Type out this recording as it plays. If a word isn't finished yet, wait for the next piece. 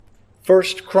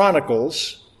First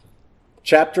Chronicles,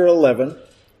 chapter 11,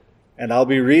 and I'll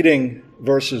be reading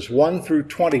verses 1 through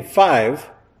 25.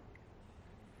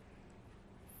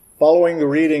 Following the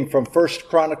reading from First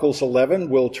Chronicles 11,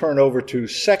 we'll turn over to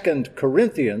 2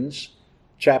 Corinthians,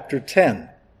 chapter 10,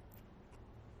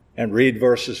 and read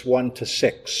verses 1 to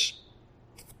 6.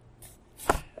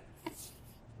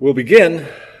 We'll begin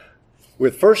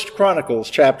with First Chronicles,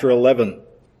 chapter 11.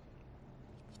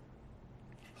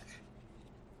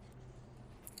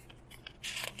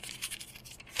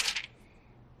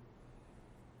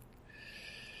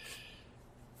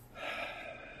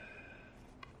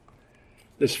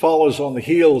 This follows on the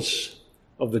heels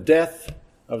of the death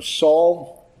of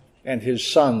Saul and his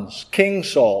sons, King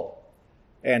Saul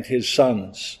and his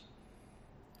sons.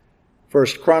 1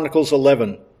 Chronicles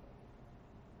 11.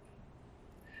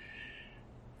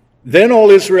 Then all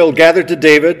Israel gathered to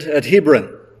David at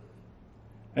Hebron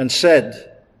and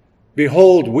said,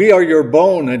 "Behold, we are your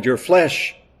bone and your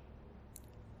flesh.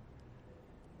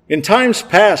 In times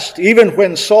past, even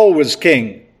when Saul was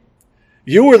king,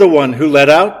 you were the one who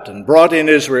led out and brought in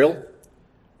Israel,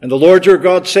 and the Lord your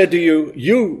God said to you,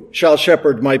 'You shall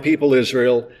shepherd my people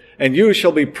Israel, and you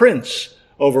shall be prince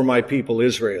over my people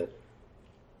Israel.'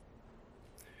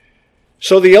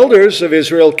 So the elders of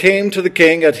Israel came to the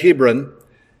king at Hebron,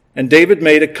 and David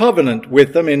made a covenant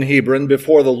with them in Hebron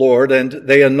before the Lord, and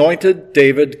they anointed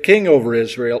David king over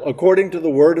Israel, according to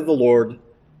the word of the Lord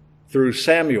through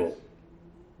Samuel.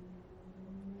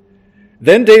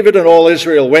 Then David and all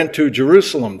Israel went to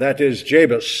Jerusalem, that is,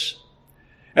 Jebus.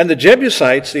 And the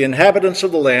Jebusites, the inhabitants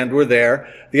of the land, were there.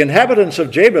 The inhabitants of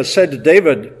Jebus said to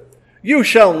David, 'You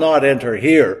shall not enter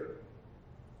here.'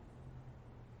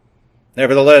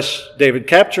 Nevertheless, David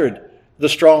captured the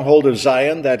stronghold of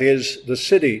Zion, that is, the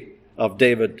city of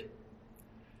David.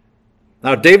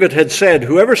 Now David had said,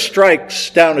 'Whoever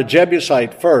strikes down a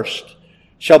Jebusite first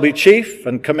shall be chief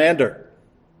and commander.'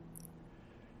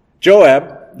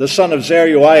 Joab, the son of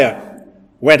Zeruiah,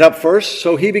 went up first,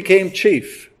 so he became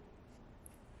chief.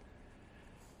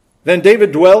 Then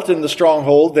David dwelt in the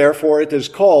stronghold, therefore it is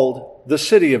called the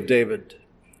city of David.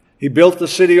 He built the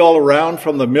city all around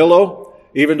from the Millo,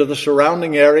 even to the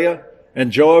surrounding area,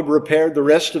 and Joab repaired the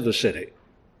rest of the city.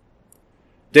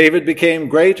 David became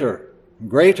greater and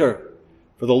greater,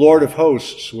 for the Lord of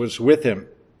hosts was with him.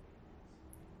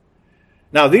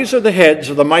 Now these are the heads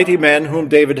of the mighty men whom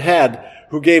David had,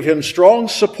 who gave him strong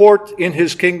support in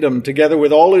his kingdom, together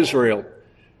with all Israel,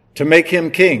 to make him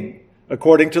king,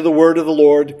 according to the word of the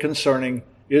Lord concerning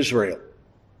Israel.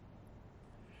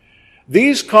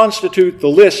 These constitute the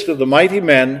list of the mighty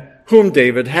men whom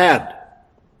David had.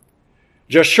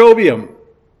 Jashobeam,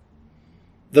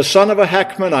 the son of a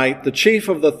Hachmonite, the chief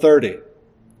of the 30.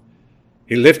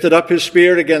 He lifted up his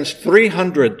spear against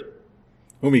 300,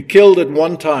 whom he killed at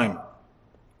one time.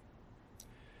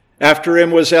 After him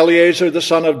was Eleazar the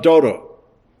son of Dodo,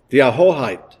 the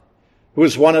Ahohite, who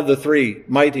was one of the 3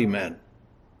 mighty men.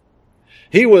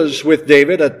 He was with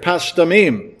David at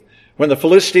Pasdamim, when the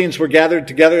Philistines were gathered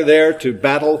together there to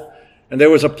battle, and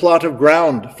there was a plot of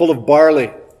ground full of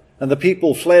barley, and the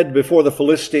people fled before the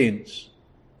Philistines.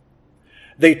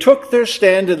 They took their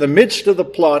stand in the midst of the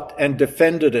plot and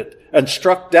defended it, and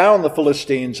struck down the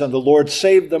Philistines, and the Lord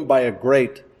saved them by a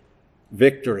great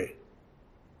victory.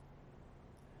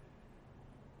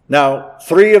 Now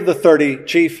 3 of the 30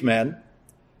 chief men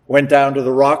went down to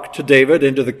the rock to David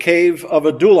into the cave of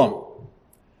Adullam,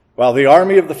 while the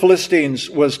army of the Philistines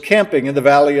was camping in the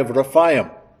valley of Rephaim.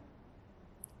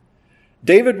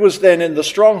 David was then in the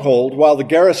stronghold, while the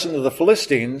garrison of the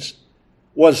Philistines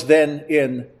was then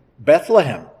in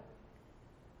Bethlehem.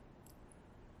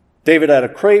 David had a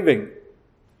craving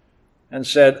and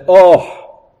said, "Oh,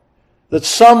 that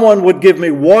someone would give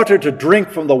me water to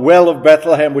drink from the well of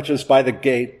Bethlehem, which is by the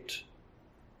gate."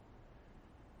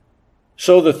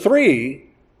 So the 3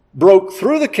 broke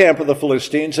through the camp of the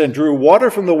Philistines and drew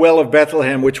water from the well of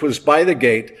Bethlehem, which was by the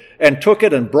gate, and took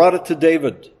it and brought it to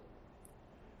David.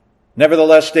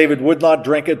 Nevertheless, David would not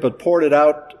drink it, but poured it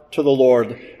out to the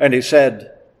Lord. And he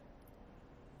said,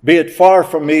 "Be it far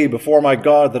from me before my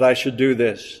God that I should do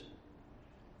this.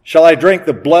 Shall I drink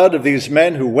the blood of these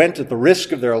men who went at the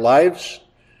risk of their lives?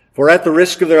 For at the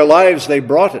risk of their lives they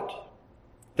brought it."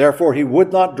 Therefore he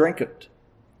would not drink it.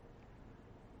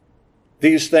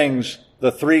 These things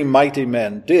the 3 mighty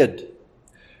men did.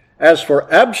 As for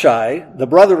Abishai, the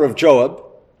brother of Joab,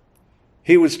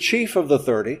 he was chief of the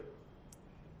 30,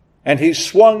 and he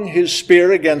swung his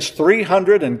spear against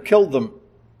 300 and killed them.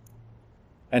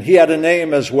 And he had a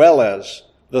name as well as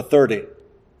the 30.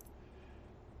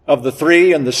 Of the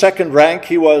 3 in the second rank,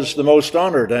 he was the most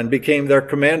honored and became their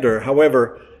commander.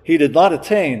 However, he did not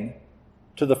attain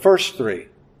to the first three.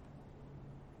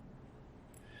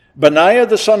 Benaiah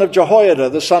the son of Jehoiada,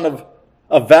 the son of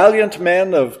a valiant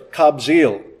man of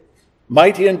Kabzeel,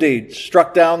 mighty in deeds,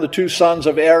 struck down the two sons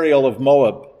of Ariel of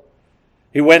Moab.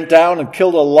 He went down and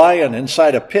killed a lion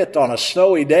inside a pit on a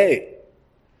snowy day.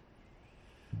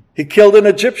 He killed an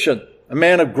Egyptian, a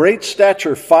man of great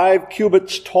stature, 5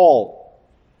 cubits tall.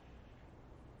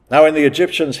 Now in the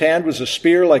Egyptian's hand was a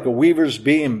spear like a weaver's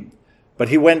beam, but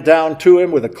he went down to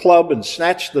him with a club and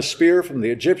snatched the spear from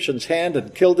the Egyptian's hand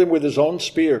and killed him with his own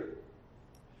spear.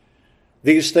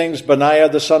 These things Benaiah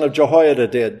the son of Jehoiada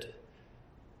did,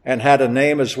 and had a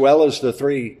name as well as the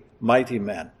 3 mighty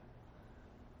men.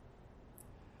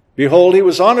 Behold, he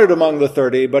was honored among the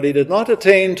 30, but he did not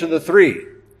attain to the 3.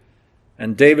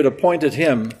 And David appointed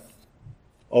him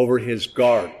over his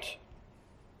guard.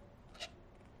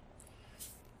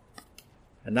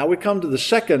 And now we come to the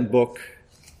second book,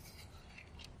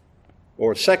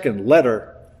 or second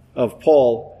letter of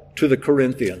Paul to the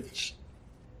Corinthians.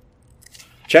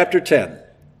 Chapter 10.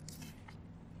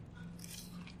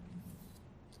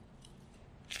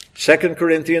 2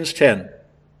 Corinthians 10.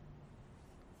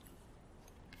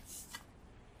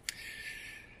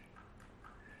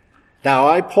 Now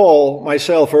I, Paul,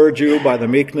 myself urge you by the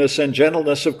meekness and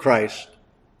gentleness of Christ.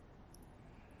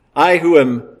 I who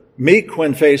am meek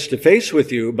when face to face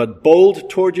with you, but bold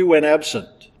toward you when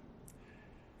absent.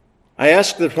 I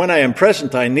ask that when I am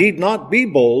present, I need not be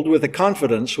bold with the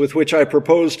confidence with which I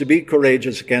propose to be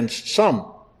courageous against some,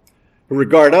 who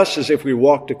regard us as if we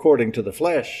walked according to the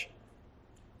flesh.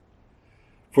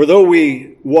 For though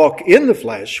we walk in the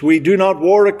flesh, we do not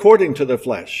war according to the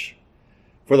flesh.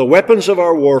 For the weapons of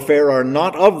our warfare are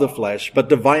not of the flesh, but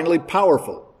divinely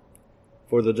powerful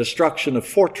for the destruction of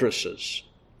fortresses.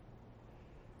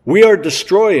 We are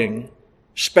destroying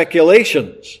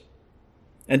speculations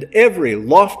and every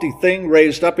lofty thing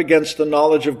raised up against the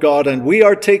knowledge of God, and we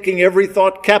are taking every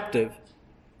thought captive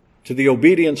to the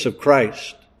obedience of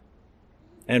Christ.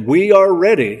 And we are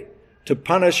ready to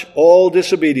punish all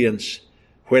disobedience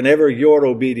whenever your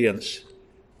obedience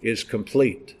is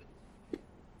complete.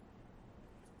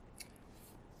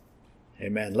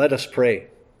 Amen. Let us pray.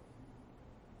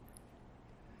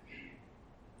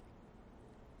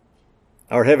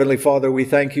 Our Heavenly Father, we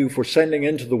thank you for sending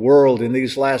into the world in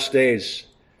these last days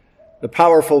the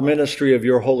powerful ministry of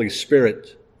your Holy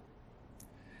Spirit.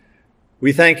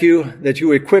 We thank you that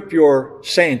you equip your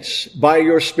saints by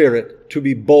your Spirit to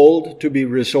be bold, to be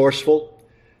resourceful,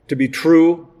 to be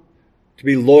true, to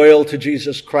be loyal to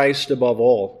Jesus Christ above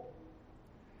all.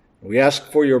 We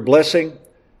ask for your blessing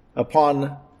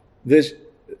upon this,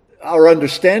 our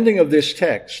understanding of this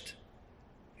text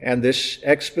and this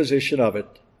exposition of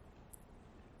it.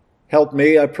 Help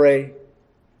me, I pray.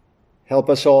 Help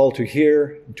us all to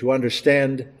hear, to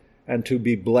understand, and to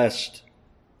be blessed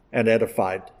and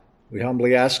edified. We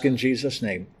humbly ask in Jesus'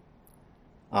 name.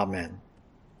 Amen.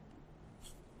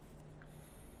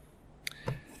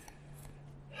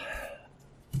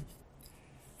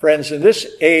 Friends, in this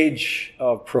age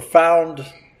of profound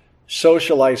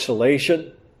social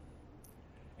isolation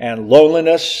and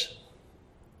loneliness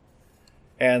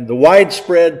and the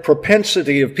widespread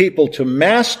propensity of people to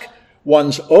mask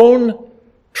one's own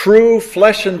true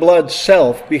flesh and blood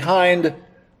self behind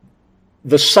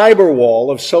the cyber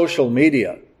wall of social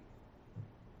media.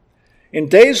 In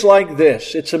days like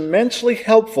this, it's immensely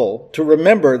helpful to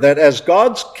remember that as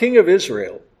God's King of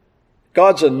Israel,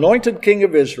 God's anointed King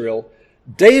of Israel,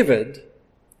 David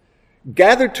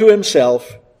gathered to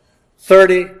himself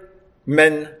 30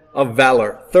 men of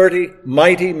valor, 30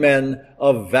 mighty men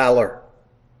of valor.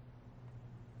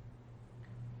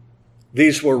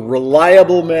 These were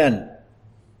reliable men,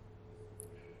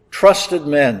 trusted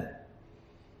men,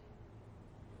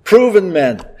 proven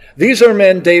men. These are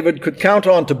men David could count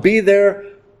on to be there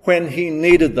when he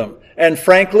needed them. And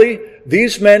frankly,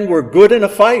 these men were good in a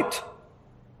fight.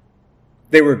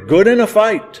 They were good in a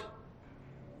fight.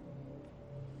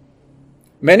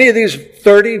 Many of these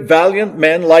 30 valiant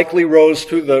men likely rose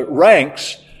through the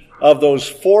ranks of those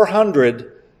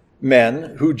 400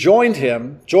 men who joined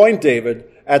David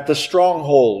at the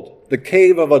stronghold, the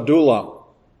cave of Adullam,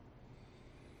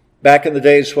 back in the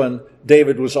days when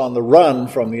David was on the run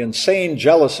from the insane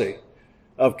jealousy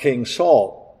of King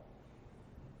Saul.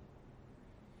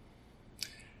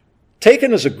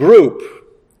 Taken as a group,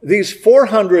 these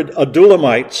 400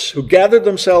 Adullamites who gathered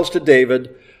themselves to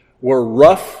David were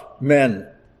rough men.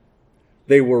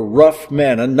 They were rough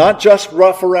men, and not just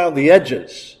rough around the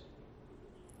edges.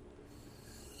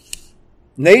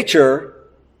 Nature,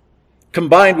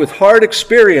 combined with hard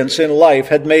experience in life,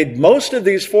 had made most of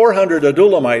these 400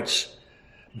 Adullamites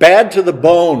bad to the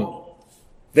bone.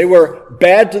 They were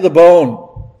bad to the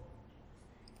bone.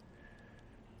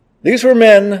 These were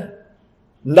men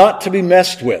not to be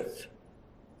messed with.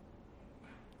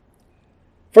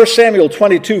 1 Samuel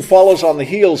 22 follows on the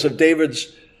heels of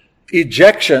David's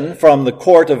ejection from the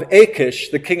court of Achish,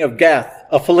 the king of Gath,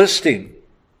 a Philistine.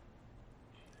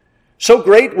 So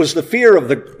great was the fear of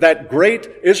that great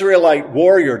Israelite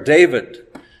warrior, David,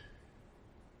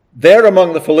 there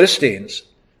among the Philistines.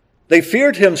 They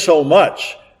feared him so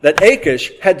much that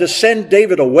Achish had to send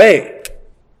David away.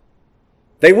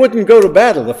 They wouldn't go to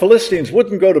battle. The Philistines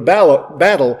wouldn't go to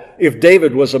battle if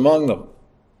David was among them.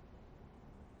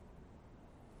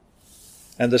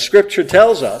 And the scripture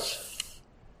tells us,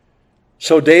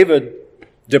 so David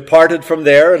departed from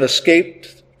there and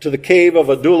escaped to the cave of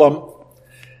Adullam.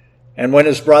 And when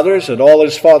his brothers and all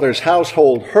his father's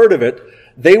household heard of it,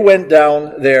 they went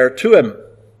down there to him.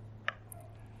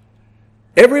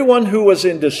 Everyone who was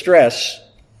in distress,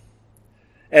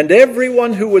 and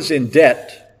everyone who was in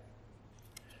debt,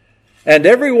 and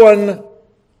everyone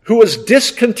who was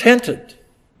discontented,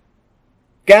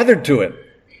 gathered to him,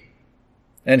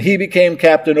 and he became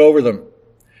captain over them.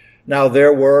 Now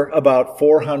there were about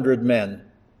 400 men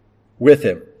with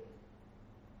him.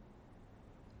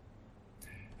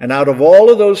 And out of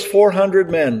all of those 400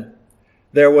 men,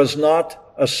 there was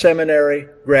not a seminary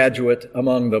graduate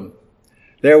among them.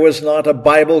 There was not a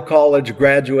Bible college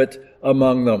graduate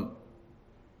among them.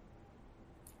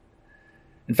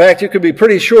 In fact, you could be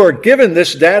pretty sure, given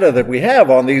this data that we have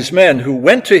on these men who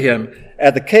went to him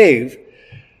at the cave,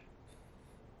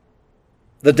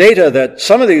 the data that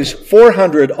some of these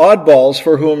 400 oddballs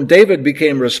for whom David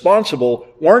became responsible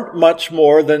weren't much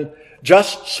more than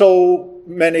just so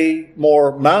many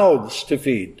more mouths to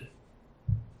feed.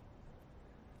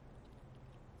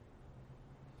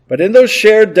 But in those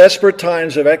shared desperate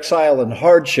times of exile and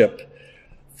hardship,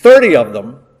 30 of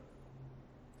them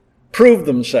proved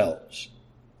themselves.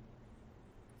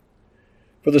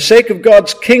 For the sake of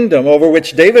God's kingdom, over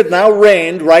which David now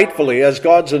reigned rightfully as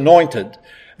God's anointed,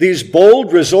 these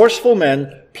bold, resourceful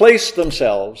men placed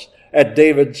themselves at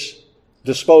David's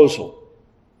disposal.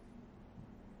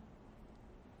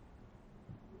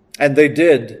 And they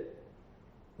did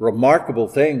remarkable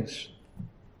things,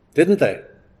 didn't they?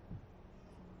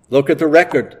 Look at the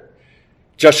record.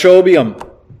 Jashobeam,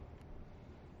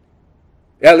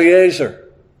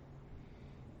 Eleazar,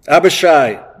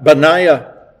 Abishai, Benaiah,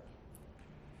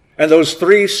 and those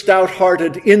three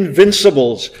stout-hearted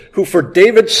invincibles who for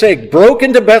David's sake broke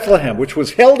into Bethlehem, which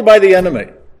was held by the enemy,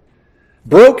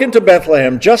 broke into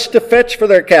Bethlehem just to fetch for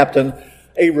their captain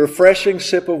a refreshing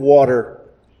sip of water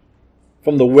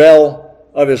from the well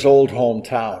of his old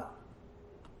hometown.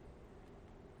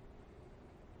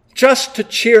 Just to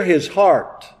cheer his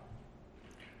heart,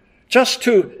 just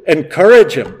to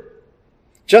encourage him,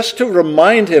 just to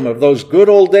remind him of those good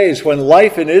old days when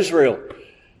life in Israel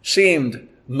seemed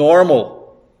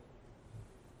normal.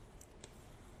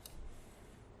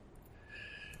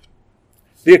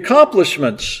 The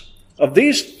accomplishments of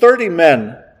these 30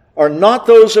 men are not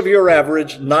those of your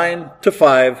average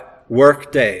 9-to-5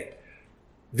 work day.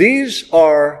 These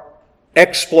are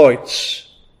exploits.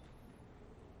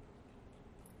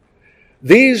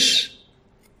 These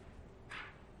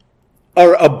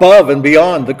are above and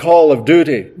beyond the call of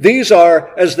duty. These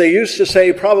are, as they used to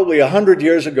say probably 100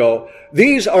 years ago,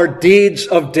 these are deeds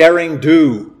of daring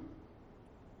do.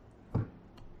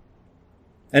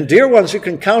 And dear ones, you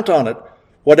can count on it.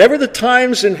 Whatever the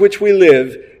times in which we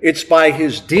live, it's by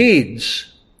his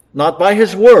deeds, not by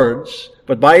his words,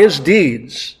 but by his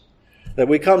deeds, that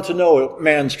we come to know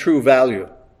man's true value.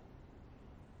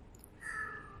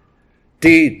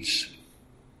 Deeds,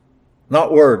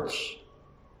 not words.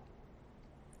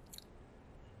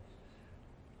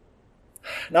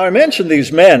 Now, I mention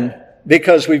these men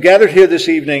because we've gathered here this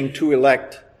evening to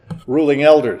elect ruling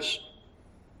elders.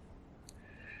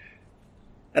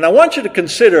 And I want you to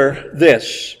consider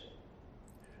this,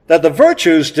 that the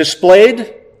virtues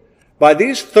displayed by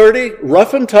these 30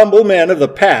 rough and tumble men of the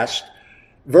past,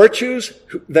 virtues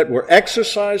that were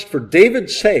exercised for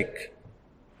David's sake,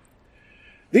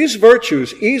 these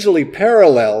virtues easily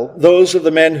parallel those of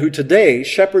the men who today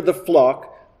shepherd the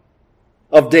flock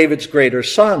of David's greater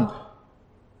son,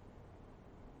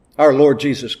 our Lord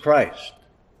Jesus Christ.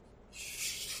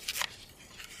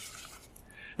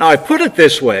 Now, I put it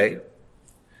this way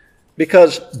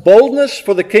because boldness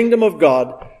for the kingdom of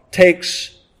God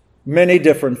takes many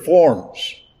different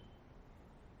forms.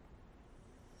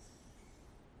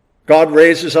 God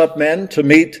raises up men to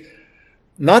meet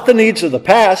not the needs of the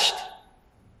past,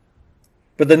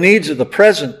 but the needs of the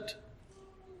present.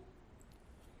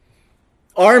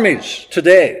 Armies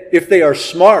today, if they are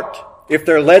smart, if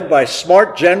they're led by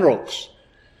smart generals.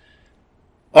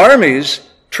 Armies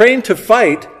trained to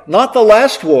fight not the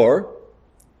last war,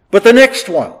 but the next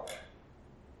one.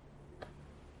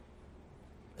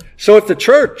 So if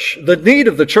the need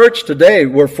of the church today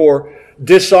were for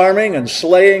disarming and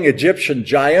slaying Egyptian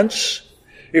giants,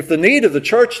 if the need of the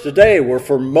church today were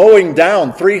for mowing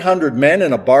down 300 men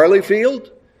in a barley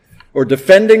field, or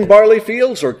defending barley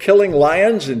fields, or killing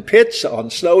lions in pits on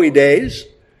snowy days,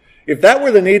 if that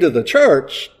were the need of the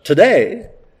church today,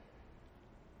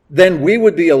 then we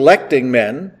would be electing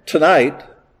men tonight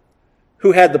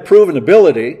who had the proven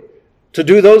ability to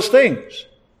do those things.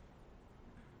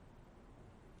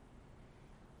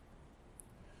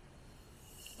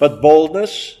 But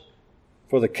boldness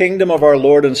for the kingdom of our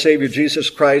Lord and Savior Jesus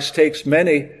Christ takes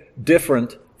many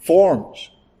different forms.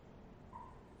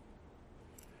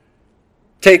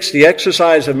 Takes the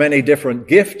exercise of many different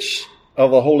gifts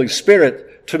of the Holy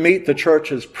Spirit to meet the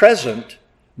church's present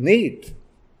need.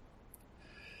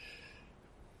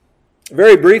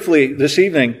 Very briefly this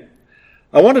evening,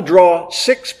 I want to draw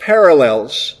 6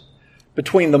 parallels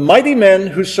between the mighty men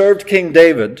who served King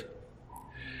David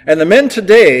and the men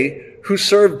today who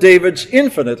serve David's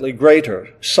infinitely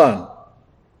greater son.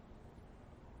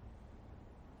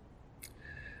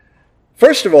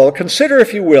 First of all, consider,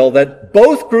 if you will, that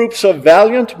both groups of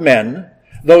valiant men,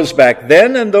 those back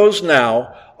then and those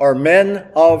now, are men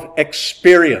of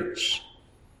experience.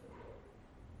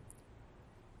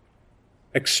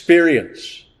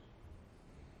 Experience.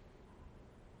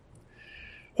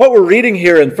 What we're reading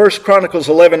here in 1 Chronicles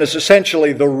 11 is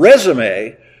essentially the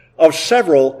resume of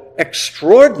several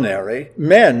extraordinary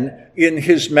men in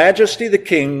His Majesty the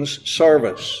King's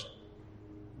service.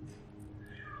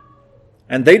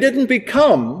 And they didn't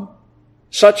become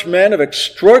such men of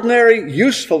extraordinary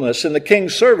usefulness in the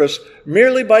king's service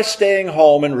merely by staying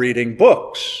home and reading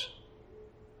books.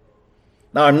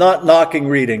 Now, I'm not knocking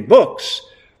reading books,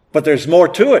 but there's more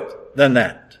to it than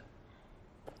that.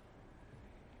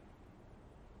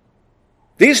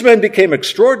 These men became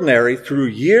extraordinary through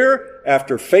year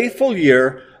after faithful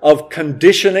year of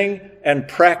conditioning and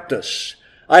practice.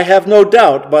 I have no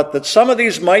doubt but that some of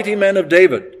these mighty men of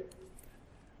David,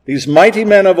 these mighty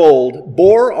men of old,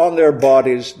 bore on their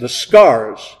bodies the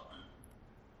scars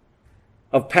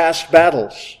of past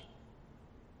battles.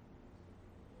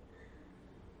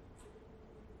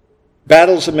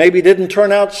 Battles that maybe didn't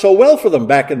turn out so well for them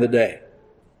back in the day.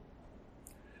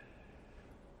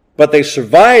 But they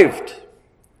survived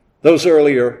those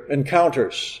earlier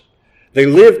encounters. They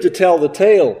lived to tell the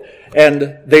tale,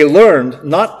 and they learned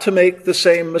not to make the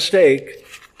same mistake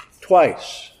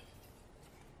twice.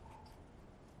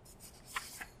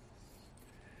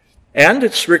 And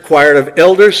it's required of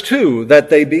elders, too, that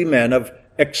they be men of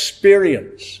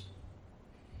experience.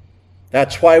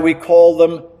 That's why we call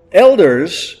them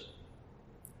elders,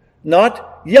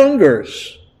 not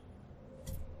youngers.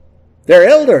 They're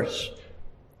elders.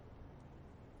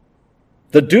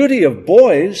 The duty of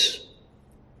boys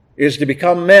is to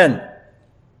become men.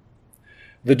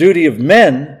 The duty of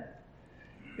men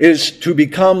is to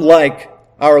become like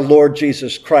our Lord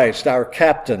Jesus Christ, our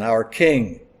captain, our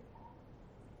king.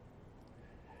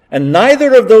 And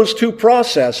neither of those two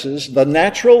processes, the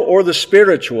natural or the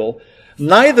spiritual,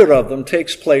 neither of them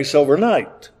takes place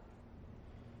overnight.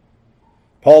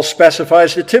 Paul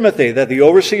specifies to Timothy that the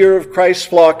overseer of Christ's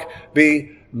flock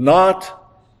be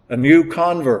not a new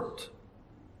convert.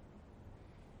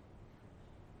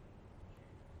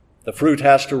 The fruit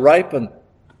has to ripen.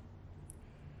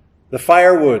 The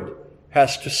firewood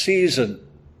has to season.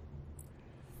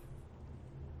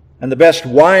 And the best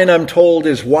wine, I'm told,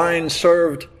 is wine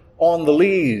served on the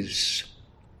lees.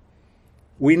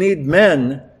 We need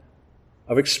men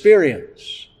of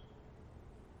experience.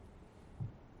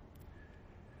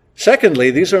 Secondly,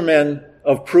 these are men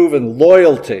of proven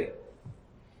loyalty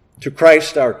to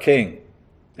Christ our King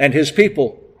and His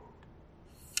people.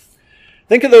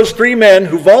 Think of those 3 men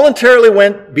who voluntarily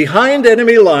went behind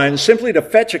enemy lines simply to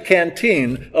fetch a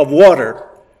canteen of water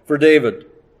for David,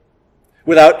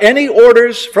 without any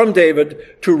orders from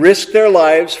David to risk their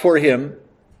lives for him.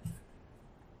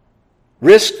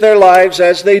 Risk their lives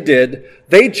as they did.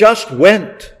 They just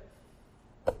went.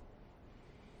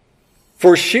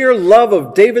 For sheer love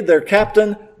of David, their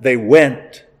captain, they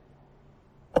went.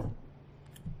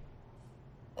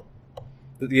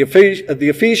 The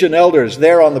Ephesian elders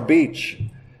there on the beach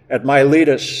at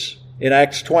Miletus in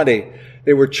Acts 20,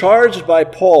 they were charged by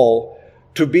Paul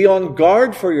to be on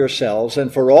guard for yourselves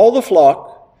and for all the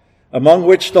flock among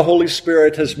which the Holy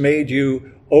Spirit has made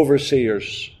you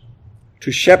overseers,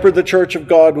 to shepherd the church of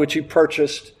God which He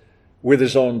purchased with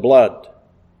His own blood.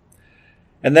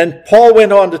 And then Paul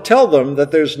went on to tell them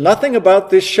that there's nothing about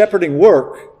this shepherding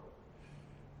work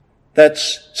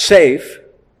that's safe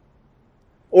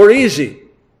or easy.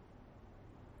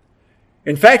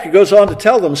 In fact, he goes on to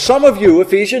tell them, some of you,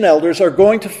 Ephesian elders, are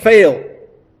going to fail.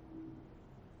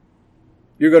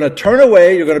 You're going to turn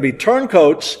away, you're going to be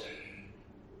turncoats,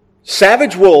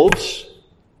 savage wolves,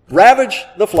 ravage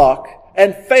the flock,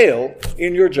 and fail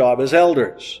in your job as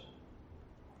elders.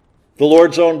 The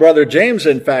Lord's own brother James,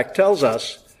 in fact, tells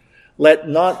us, let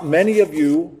not many of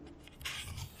you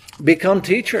become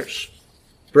teachers,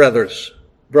 brothers,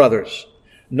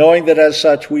 knowing that as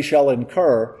such we shall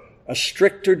incur a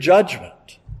stricter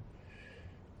judgment.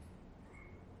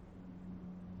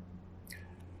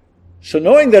 So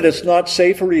knowing that it's not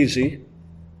safe or easy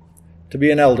to be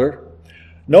an elder,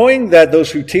 knowing that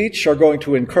those who teach are going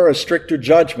to incur a stricter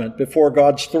judgment before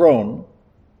God's throne,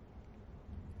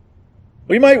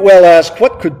 we might well ask,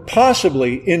 what could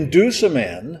possibly induce a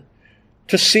man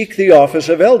to seek the office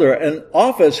of elder, an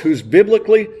office whose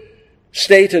biblically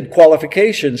stated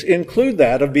qualifications include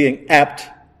that of being apt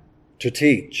to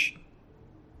teach?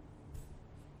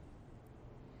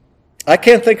 I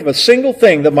can't think of a single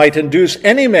thing that might induce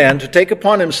any man to take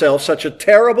upon himself such a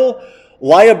terrible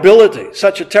liability,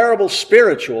 such a terrible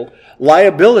spiritual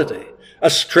liability, a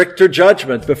stricter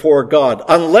judgment before God,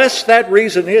 unless that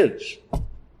reason is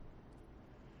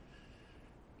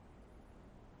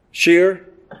sheer,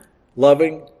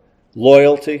 loving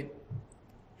loyalty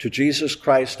to Jesus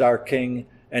Christ our King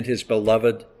and his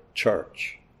beloved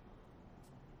church.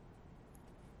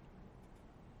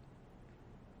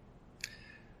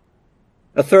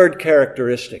 A third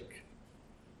characteristic.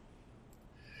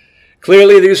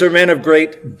 Clearly, these are men of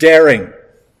great daring,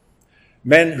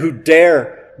 men who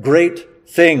dare great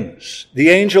things. The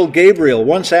angel Gabriel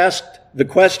once asked the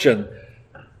question,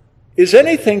 is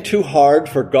anything too hard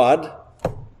for God?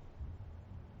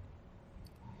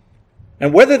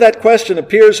 And whether that question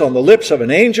appears on the lips of an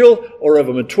angel or of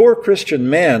a mature Christian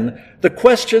man, the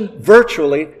question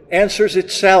virtually answers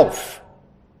itself.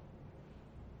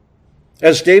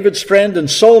 As David's friend and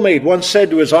soulmate once said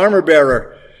to his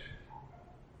armor-bearer,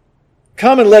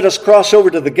 come and let us cross over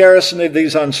to the garrison of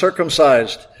these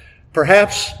uncircumcised.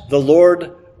 Perhaps the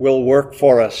Lord will work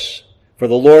for us, for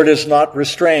the Lord is not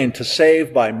restrained to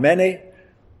save by many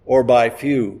or by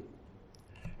few.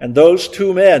 And those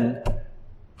two men,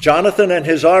 Jonathan and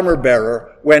his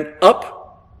armor-bearer, went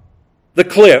up the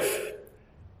cliff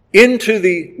into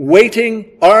the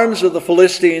waiting arms of the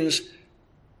Philistines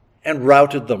and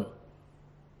routed them.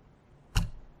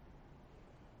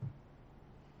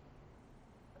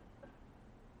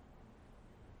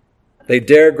 They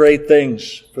dare great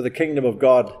things for the kingdom of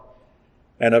God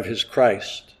and of his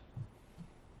Christ.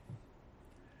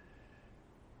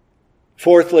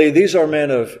 Fourthly, these are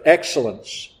men of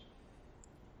excellence.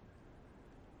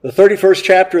 The 31st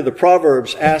chapter of the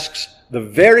Proverbs asks the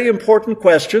very important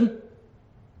question,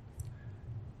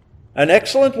 an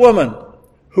excellent woman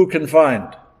who can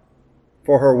find?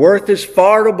 For her worth is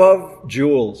far above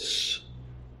jewels.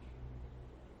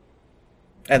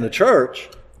 And the church,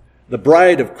 the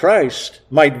bride of Christ,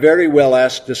 might very well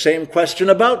ask the same question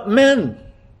about men.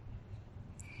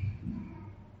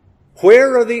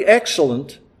 Where are the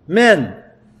excellent men?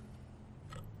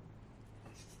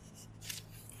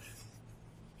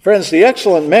 Friends, the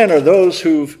excellent men are those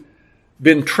who've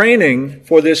been training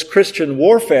for this Christian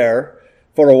warfare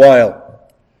for a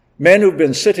while. Men who've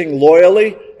been sitting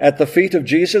loyally at the feet of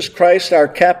Jesus Christ, our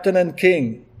captain and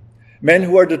king. Men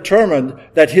who are determined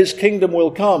that his kingdom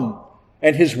will come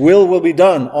and his will be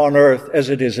done on earth as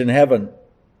it is in heaven.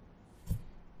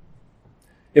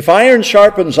 If iron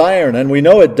sharpens iron, and we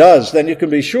know it does, then you can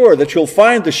be sure that you'll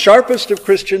find the sharpest of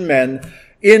Christian men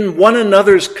in one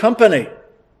another's company,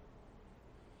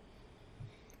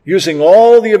 using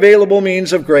all the available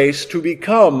means of grace to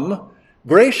become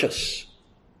gracious.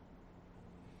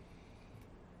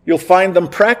 You'll find them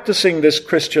practicing this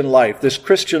Christian life, this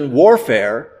Christian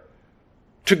warfare,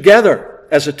 together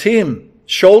as a team,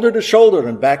 shoulder to shoulder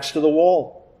and backs to the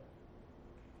wall.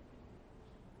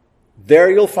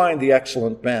 There you'll find the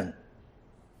excellent men.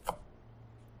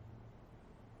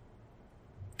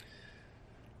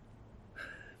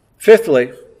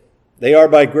 Fifthly, they are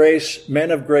by grace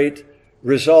men of great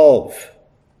resolve.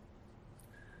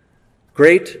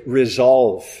 Great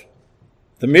resolve.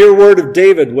 The mere word of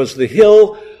David was the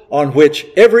hill on which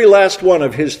every last one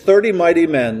of his 30 mighty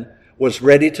men was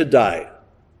ready to die.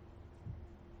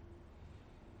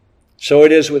 So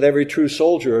it is with every true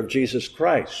soldier of Jesus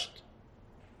Christ.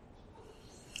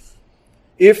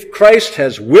 If Christ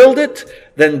has willed it,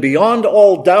 then beyond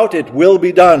all doubt it will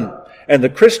be done. And the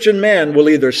Christian man will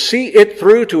either see it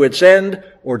through to its end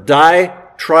or die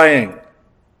trying.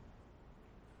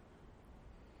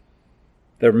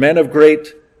 They're men of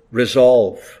great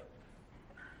resolve.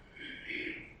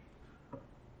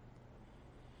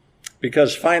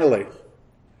 Because finally,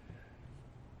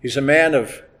 he's a man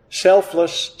of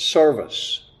selfless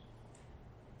service.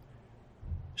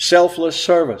 Selfless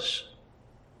service.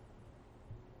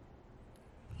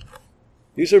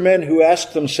 These are men who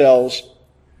ask themselves,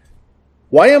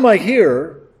 why am I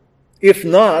here if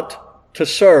not to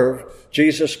serve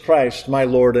Jesus Christ, my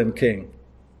Lord and King?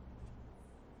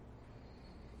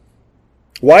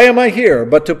 Why am I here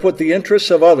but to put the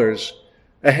interests of others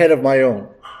ahead of my own?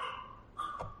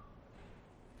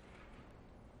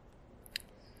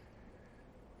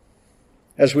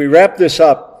 As we wrap this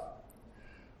up,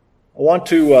 I want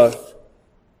to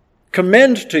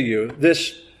commend to you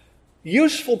this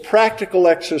useful practical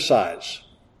exercise.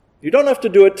 You don't have to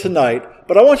do it tonight,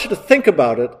 but I want you to think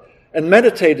about it and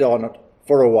meditate on it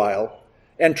for a while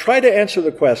and try to answer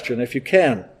the question if you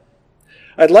can.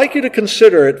 I'd like you to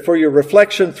consider it for your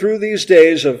reflection through these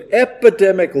days of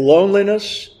epidemic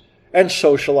loneliness and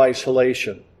social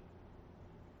isolation.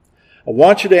 I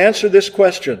want you to answer this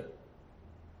question.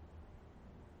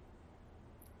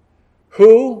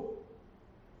 Who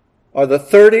are the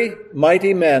 30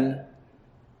 mighty men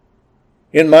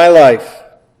in my life?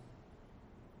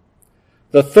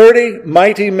 The 30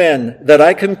 mighty men that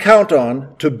I can count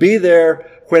on to be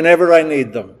there whenever I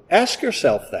need them. Ask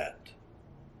yourself that.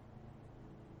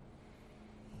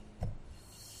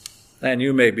 And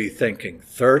you may be thinking,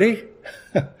 30?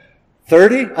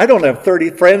 30? I don't have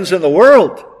 30 friends in the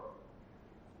world.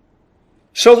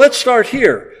 So let's start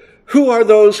here. Who are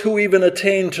those who even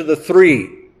attain to the 3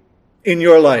 in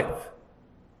your life?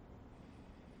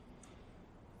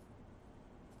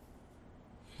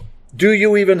 Do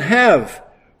you even have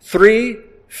 3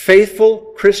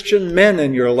 faithful Christian men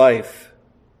in your life?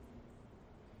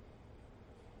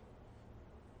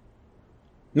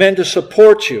 Men to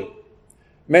support you,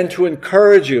 men to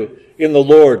encourage you in the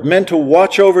Lord, men to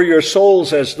watch over your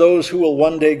souls as those who will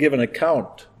one day give an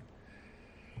account.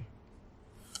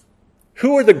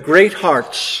 Who are the great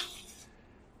hearts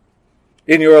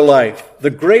in your life? The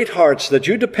great hearts that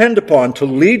you depend upon to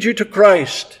lead you to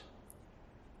Christ,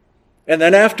 and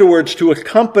then afterwards to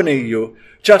accompany you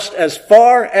just as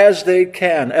far as they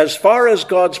can, as far as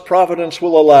God's providence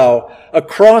will allow,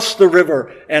 across the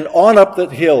river and on up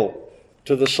that hill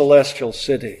to the celestial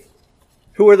city.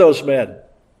 Who are those men?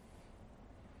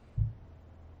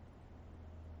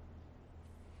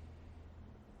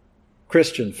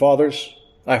 Christian fathers,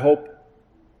 I hope.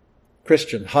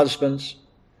 Christian husbands.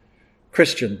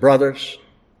 Christian brothers.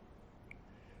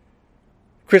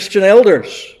 Christian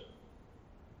elders.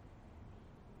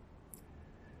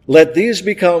 Let these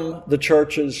become the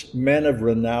church's men of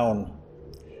renown.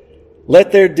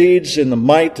 Let their deeds in the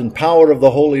might and power of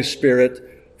the Holy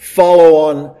Spirit follow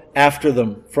on after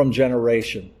them from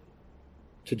generation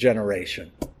to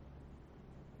generation.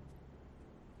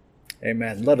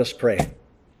 Amen. Let us pray.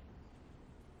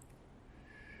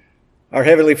 Our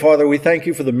Heavenly Father, we thank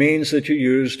you for the means that you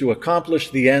use to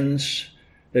accomplish the ends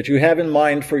that you have in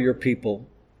mind for your people.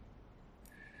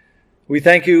 We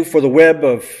thank you for the web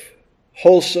of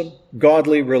wholesome,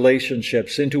 godly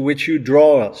relationships into which you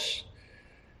draw us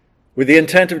with the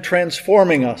intent of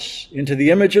transforming us into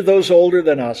the image of those older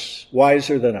than us,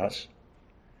 wiser than us.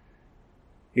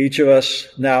 Each of us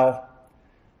now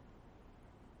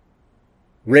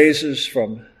raises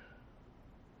from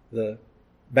the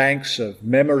banks of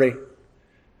memory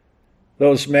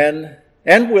those men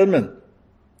and women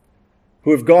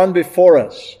who have gone before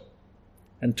us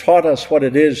and taught us what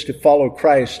it is to follow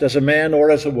Christ as a man or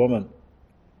as a woman.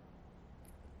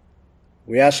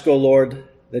 We ask, O Lord,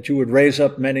 that you would raise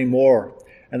up many more,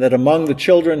 and that among the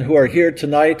children who are here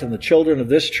tonight and the children of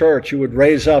this church, you would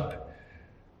raise up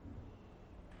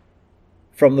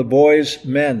from the boys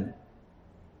men,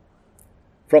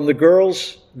 from the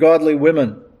girls godly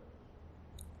women,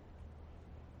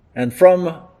 and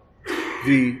from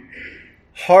the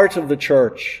heart of the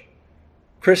church,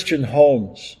 Christian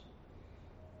homes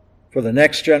for the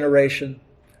next generation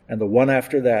and the one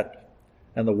after that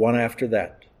and the one after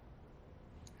that.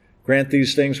 Grant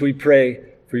these things, we pray,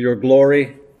 for your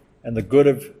glory and the good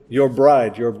of your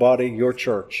bride, your body, your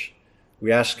church.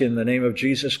 We ask in the name of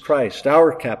Jesus Christ,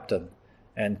 our captain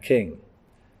and King.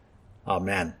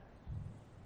 Amen.